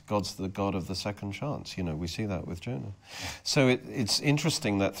chance. God's the God of the second chance. You know, we see that with Jonah. So it's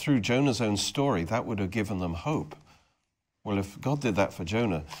interesting that through Jonah's own story, that would have given them hope. Well, if God did that for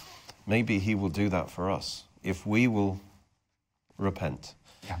Jonah, maybe he will do that for us, if we will repent.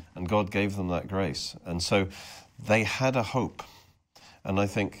 Yeah. And God gave them that grace. And so they had a hope. And I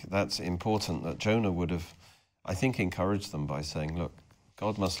think that's important, that Jonah would have, I think, encouraged them by saying, look,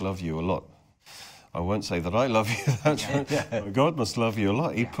 God must love you a lot. I won't say that I love you. That's right. God must love you a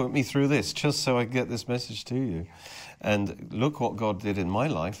lot. He put me through this just so I get this message to you. And look what God did in my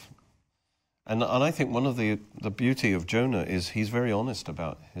life. And I think one of the beauty of Jonah is he's very honest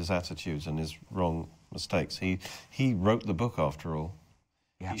about his attitudes and his wrong mistakes. He wrote the book, after all.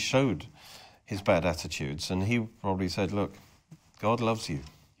 Yeah. He showed his bad attitudes, and he probably said, look, God loves you.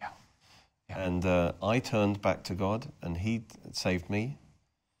 Yeah. Yeah. And I turned back to God, and he saved me.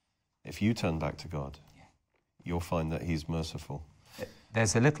 If you turn back to God, you'll find that he's merciful.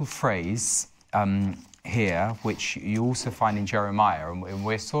 There's a little phrase here which you also find in Jeremiah, and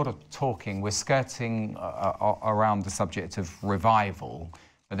we're sort of talking, we're skirting around the subject of revival,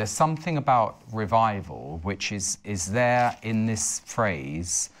 but there's something about revival which is there in this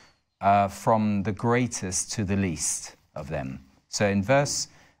phrase, from the greatest to the least of them. So in verse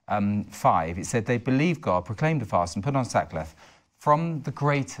 5, it said, they believed God, proclaimed a fast, and put on sackcloth, from the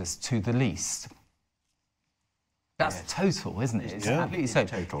greatest to the least. That's total, isn't it? It's completely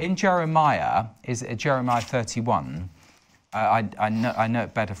total. In Jeremiah, Jeremiah 31, I know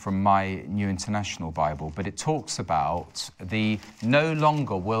it better from my New International Bible, but it talks about no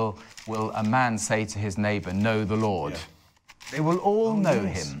longer will a man say to his neighbour, know the Lord. Yeah. They will all know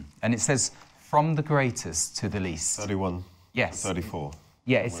him. And it says, from the greatest to the least. 31. Yes. 34.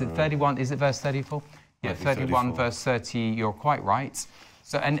 Yeah, it's at 31. Is it verse 34? Yeah, 31, verse 30, you're quite right.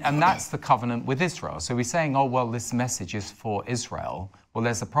 So, and that's the covenant with Israel. So we're saying, oh, well, this message is for Israel. Well,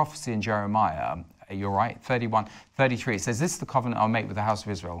 there's a prophecy in Jeremiah, you're right, 31, 33. It says, this is the covenant I'll make with the house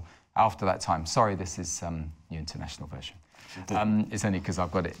of Israel after that time. Sorry, this is New International Version. It's only because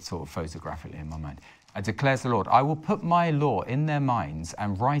I've got it sort of photographically in my mind. Declares the Lord, I will put my law in their minds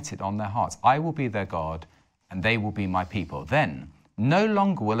and write it on their hearts. I will be their God, and they will be my people. Then no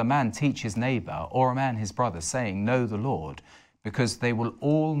longer will a man teach his neighbour or a man his brother, saying, know the Lord, because they will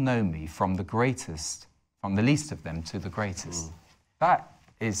all know me, from the greatest, from the least of them to the greatest. That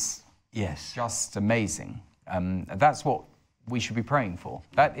is just amazing. That's what we should be praying for.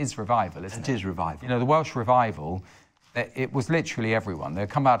 That is revival, isn't it? It is revival. You know, the Welsh revival, it was literally everyone. They'd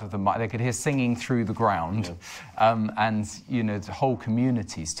come out of they could hear singing through the ground, and, you know, the whole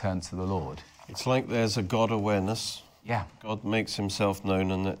communities turned to the Lord. It's like there's a God awareness. Yeah. God makes himself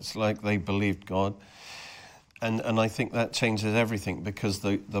known, and it's like they believed God. And I think that changes everything, because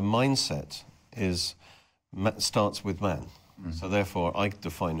the mindset starts with man. So therefore, I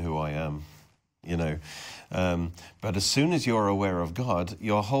define who I am, you know. But as soon as you're aware of God,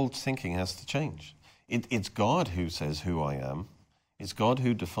 your whole thinking has to change. It's God who says who I am. It's God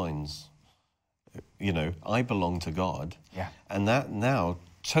who defines, you know, I belong to God. Yeah. And that now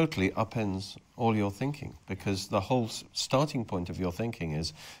totally upends all your thinking, because the whole starting point of your thinking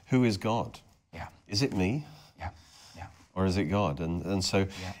is, who is God? Yeah. Is it me? Or is it God? And so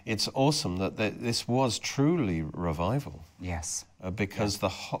it's awesome that this was truly revival. Yes. Because,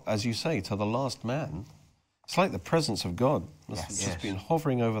 as you say, to the last man, it's like the presence of God has just been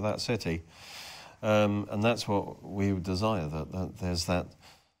hovering over that city. And that's what we desire, that there's that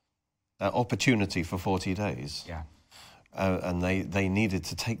opportunity for 40 days. Yeah. And they needed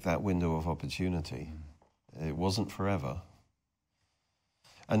to take that window of opportunity. It wasn't forever.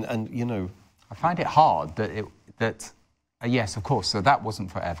 And you know, I find it hard that yes, of course, so that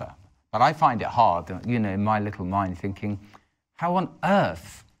wasn't forever. But I find it hard, you know, in my little mind, thinking, how on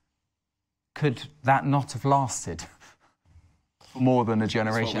earth could that not have lasted for more than a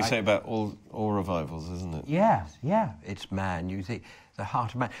generation? That's what we say about all revivals, isn't it? Yeah, yeah. It's man. You think, the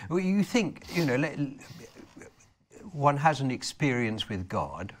heart of man. Well, you think, you know, one has an experience with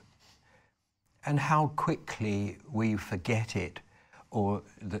God, and how quickly we forget it, or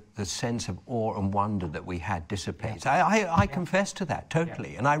the sense of awe and wonder that we had dissipates. I confess to that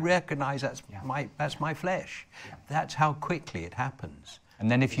totally, and I recognise that's my flesh. Yeah. That's how quickly it happens.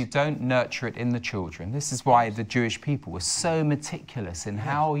 And then if you don't nurture it in the children, this is why the Jewish people were so meticulous in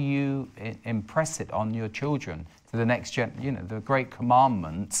how you impress it on your children to the next gen. You know, the great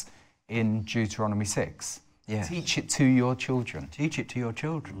commandment in Deuteronomy 6. Yes. Teach it to your children. Teach it to your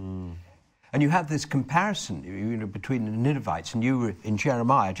children. And you have this comparison, you know, between the Ninevites, and you were in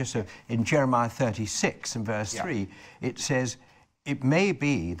Jeremiah, in Jeremiah 36 and verse 3, it says, it may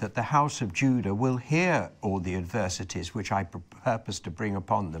be that the house of Judah will hear all the adversities which I purpose to bring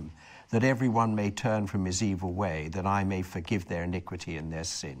upon them, that everyone may turn from his evil way, that I may forgive their iniquity and their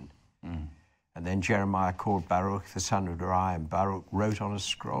sin. And then Jeremiah called Baruch the son of Uriah, and Baruch wrote on a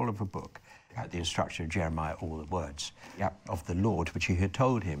scroll of a book, at the instruction of Jeremiah, all the words of the Lord which he had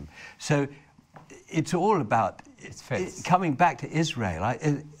told him. So it's all about coming back to Israel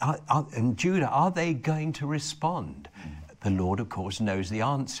and Judah. Are they going to respond? The Lord, of course, knows the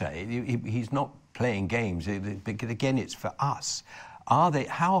answer. He's not playing games. Again, it's for us.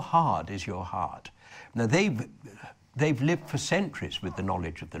 How hard is your heart? Now, they've lived for centuries with the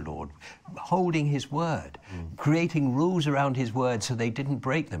knowledge of the Lord, holding his word, creating rules around his word so they didn't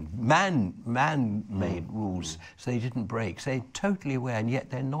break them. Man made rules so they didn't break. So they're totally aware, and yet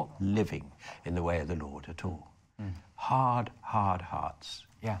they're not living in the way of the Lord at all. Hard hearts.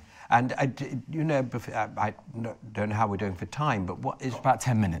 Yeah. And, you know, I don't know how we're doing for time, but what is... About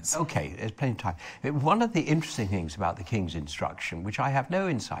 10 minutes. Okay, there's plenty of time. One of the interesting things about the king's instruction, which I have no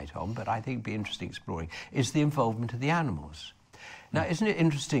insight on, but I think would be interesting exploring, is the involvement of the animals. Now, isn't it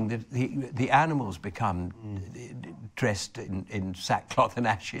interesting that the animals become dressed in sackcloth and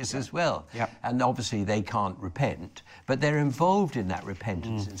ashes as well? Yep. And obviously they can't repent, but they're involved in that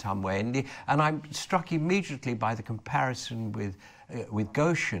repentance in some way. And I'm struck immediately by the comparison with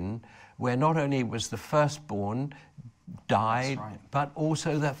Goshen, where not only was the firstborn died, but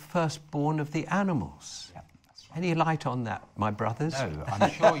also the firstborn of the animals. Yep. Any light on that, my brothers? No, I'm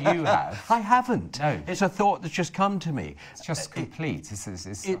sure you have. I haven't. No. It's a thought that's just come to me. It's just complete.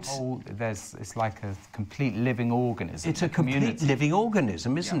 It's like a complete living organism. It's a complete living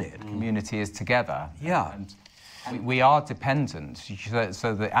organism, isn't it? The community is together. Yeah. And we are dependent.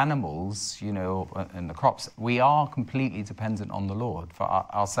 So the animals, you know, and the crops, we are completely dependent on the Lord for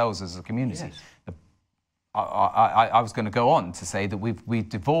ourselves as a community. Yes. I was going to go on to say that we've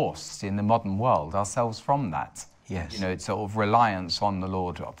divorced in the modern world ourselves from that. Yes. You know, it's sort of reliance on the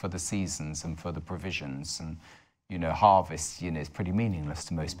Lord for the seasons and for the provisions, and, you know, harvest, you know, is pretty meaningless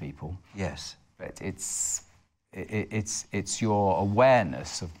to most people. Yes. But it's your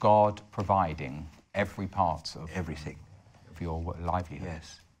awareness of God providing every part of everything of your livelihood.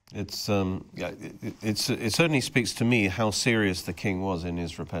 Yes. It's it certainly speaks to me how serious the king was in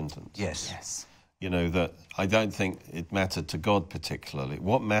his repentance. Yes. Yes. You know, that I don't think it mattered to God particularly.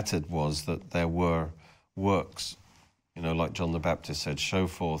 What mattered was that there were works, you know, like John the Baptist said, show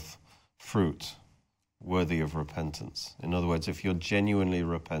forth fruit worthy of repentance. In other words, if you're genuinely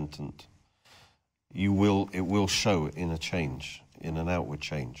repentant, it will show in a change, in an outward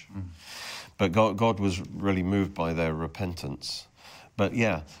change. But God was really moved by their repentance. But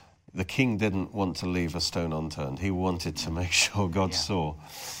yeah, the king didn't want to leave a stone unturned. He wanted to make sure God saw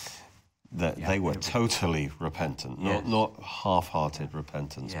that they were totally repentant, not half-hearted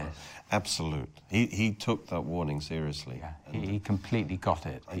repentance, but absolute. He took that warning seriously. Yeah, he completely got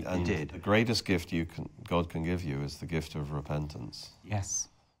it. He did. The greatest gift God can give you is the gift of repentance. Yes.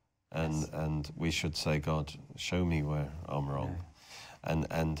 And we should say, God, show me where I'm wrong. Yeah.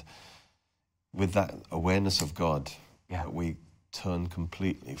 And with that awareness of God, that we turn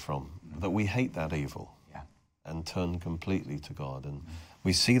completely from, that we hate that evil, and turn completely to God. And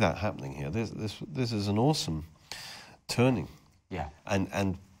we see that happening here. This is an awesome turning. Yeah.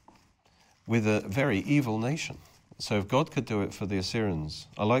 And with a very evil nation. So if God could do it for the Assyrians,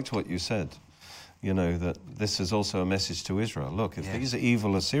 I liked what you said, you know, that this is also a message to Israel. Look, if these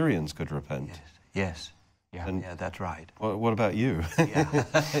evil Assyrians could repent. Yes. Yeah, that's right. What about you?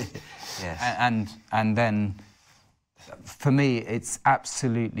 Yes. And then, for me, it's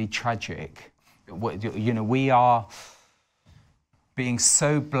absolutely tragic. You know, we are being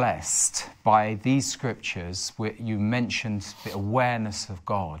so blessed by these scriptures. You mentioned the awareness of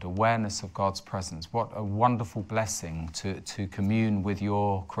God, awareness of God's presence. What a wonderful blessing to commune with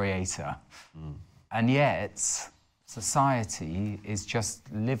your Creator. And yet, society is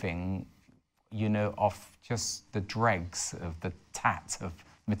just living, you know, off just the dregs of the tat of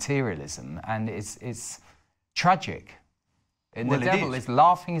materialism, and it's tragic. And the devil is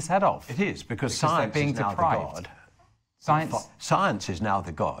laughing his head off. It is, because science is now the God. Science is now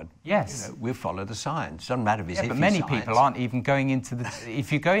the God. Yes. You know, we follow the science. Doesn't matter if it's but many people aren't even going into the...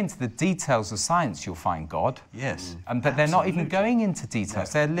 If you go into the details of science, you'll find God. Yes. But they're not even going into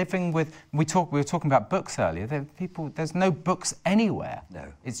details. No. They're living with... We were talking about books earlier. There's no books anywhere.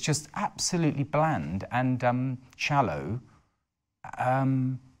 No. It's just absolutely bland and shallow.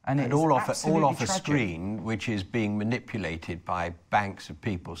 And all off tragic. a screen, which is being manipulated by banks of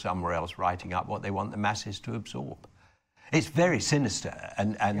people somewhere else writing up what they want the masses to absorb. It's very sinister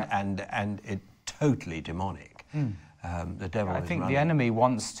and it totally demonic. The devil. I think the enemy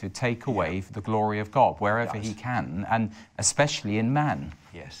wants to take away the glory of God wherever he can, and especially in man.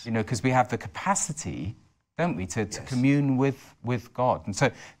 Yes. You know, because we have the capacity, don't we, to commune with God. And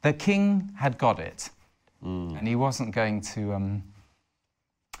so the king had got it, and he wasn't going to.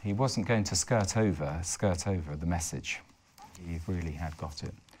 He wasn't going to skirt over the message. He really had got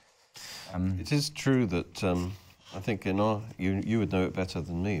it. It is true that I think you would know it better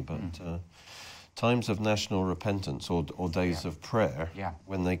than me, but times of national repentance or days of prayer,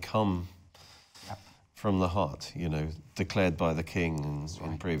 when they come from the heart, you know, declared by the king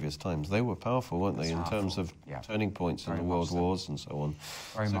in previous times, they were powerful, weren't they, in terms of turning points in the world wars and so on.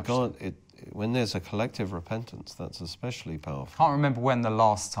 Very much God, when there's a collective repentance, that's especially powerful. I can't remember when the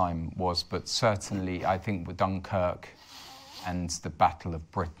last time was, but certainly I think with Dunkirk and the Battle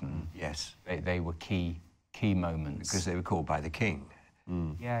of Britain, yes, they were key key moments. Because they were called by the king.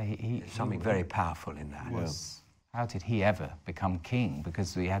 Yeah, There's something very powerful in that. How did he ever become king?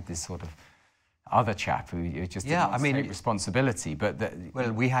 Because we had this sort of other chap who just didn't take responsibility. But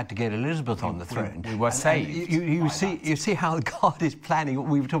well, we had to get Elizabeth on the throne. We were saved. You see how God is planning.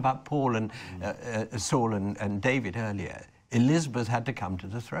 We were talking about Paul and Saul and David earlier. Elizabeth had to come to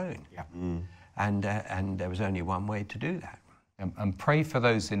the throne. Yeah. And there was only one way to do that. And pray for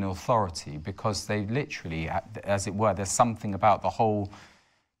those in authority, because they literally, as it were, there's something about the whole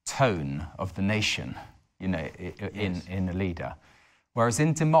tone of the nation, you know, in a leader. Whereas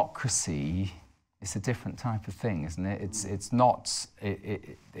in democracy, it's a different type of thing, isn't it?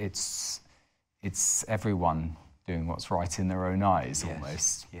 It's everyone doing what's right in their own eyes,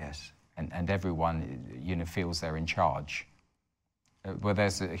 almost. Yes. And everyone, you know, feels they're in charge. Where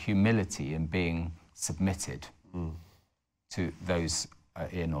there's a humility in being submitted to those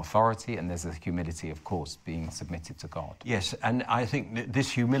in authority, and there's a humility, of course, being submitted to God. Yes, and I think that this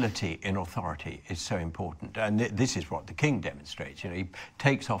humility in authority is so important, and this is what the king demonstrates. You know, he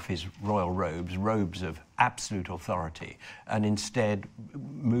takes off his royal robes of absolute authority, and instead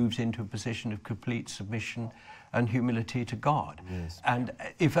moves into a position of complete submission and humility to God. Yes. And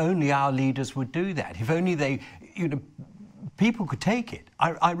if only our leaders would do that, if only they, you know, people could take it.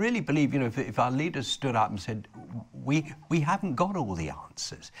 I really believe, you know, if our leaders stood up and said, we haven't got all the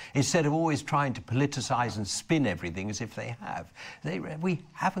answers, instead of always trying to politicize and spin everything as if they have. We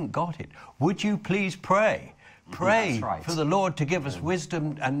haven't got it. Would you please pray? Pray for the Lord to give us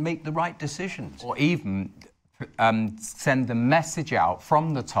wisdom and make the right decisions. Or even send the message out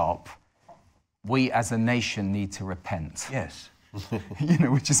from the top, we as a nation need to repent. Yes. You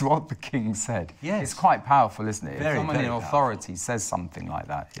know, which is what the king said. Yes. It's quite powerful, isn't it? Very, if someone very in authority says something like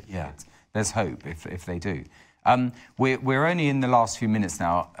that, there's hope if they do. We're only in the last few minutes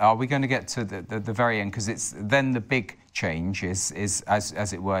now. Are we going to get to the very end? Because it's then the big change is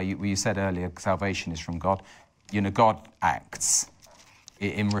as it were, you said earlier, salvation is from God. You know, God acts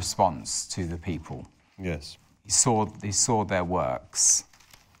in response to the people. Yes. He saw their works.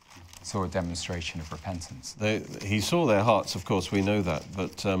 Saw a demonstration of repentance. He saw their hearts, of course, we know that,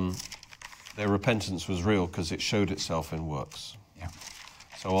 but their repentance was real because it showed itself in works. Yeah.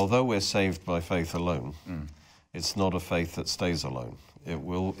 So although we're saved by faith alone, it's not a faith that stays alone. It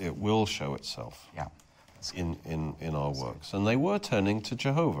will show itself in our works. And they were turning to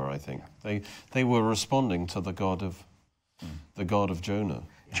Jehovah, I think. They were responding to the God of Jonah.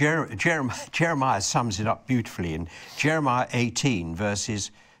 Jeremiah sums it up beautifully in Jeremiah 18, verses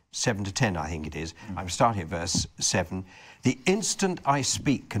 7 to 10, I think it is. I'm starting at verse 7. The instant I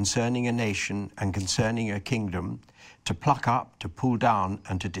speak concerning a nation and concerning a kingdom, to pluck up, to pull down,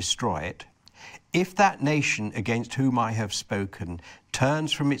 and to destroy it, if that nation against whom I have spoken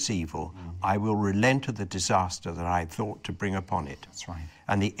turns from its evil, I will relent of the disaster that I thought to bring upon it. That's right.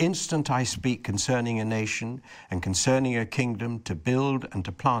 And the instant I speak concerning a nation and concerning a kingdom, to build and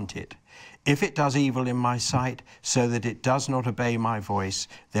to plant it, if it does evil in my sight, so that it does not obey my voice,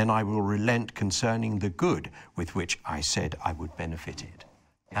 then I will relent concerning the good with which I said I would benefit it.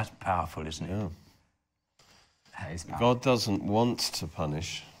 That's powerful, isn't it? Yeah. That is powerful. God doesn't want to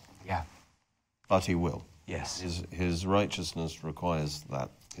punish, but he will. Yes. His righteousness requires that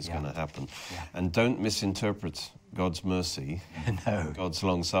is going to happen. Yeah. And don't misinterpret God's mercy, No. God's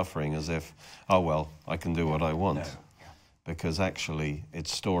long-suffering, as if, oh, well, I can do what I want. No. Because actually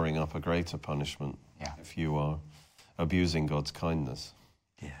it's storing up a greater punishment if you are abusing God's kindness.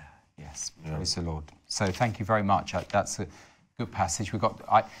 Yeah. Yes, praise the Lord. So thank you very much. That's a good passage.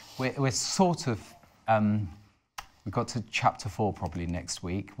 We're sort of we've got to chapter 4 probably next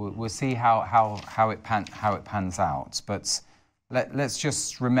week. We'll see how it pans out. But let's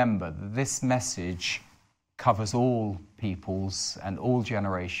just remember that this message covers all peoples and all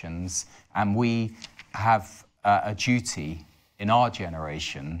generations, and we have a duty in our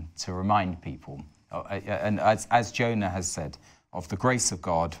generation to remind people, and as Jonah has said, of the grace of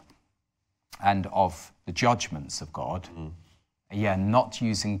God and of the judgments of God. Not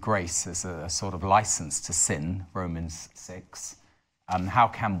using grace as a sort of license to sin, Romans 6. How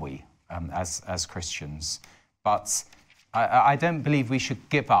can we, as Christians? But I don't believe we should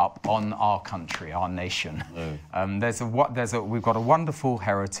give up on our country, our nation. No. We've got a wonderful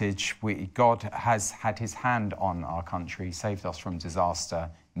heritage. God has had his hand on our country, saved us from disaster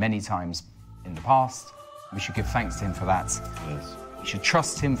many times in the past. We should give thanks to him for that. Yes. We should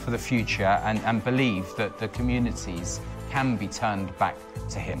trust him for the future and believe that the communities can be turned back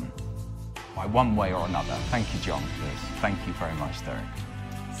to him by one way or another. Thank you, John. Yes. Thank you very much, Derek.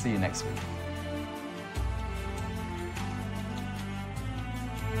 See you next week.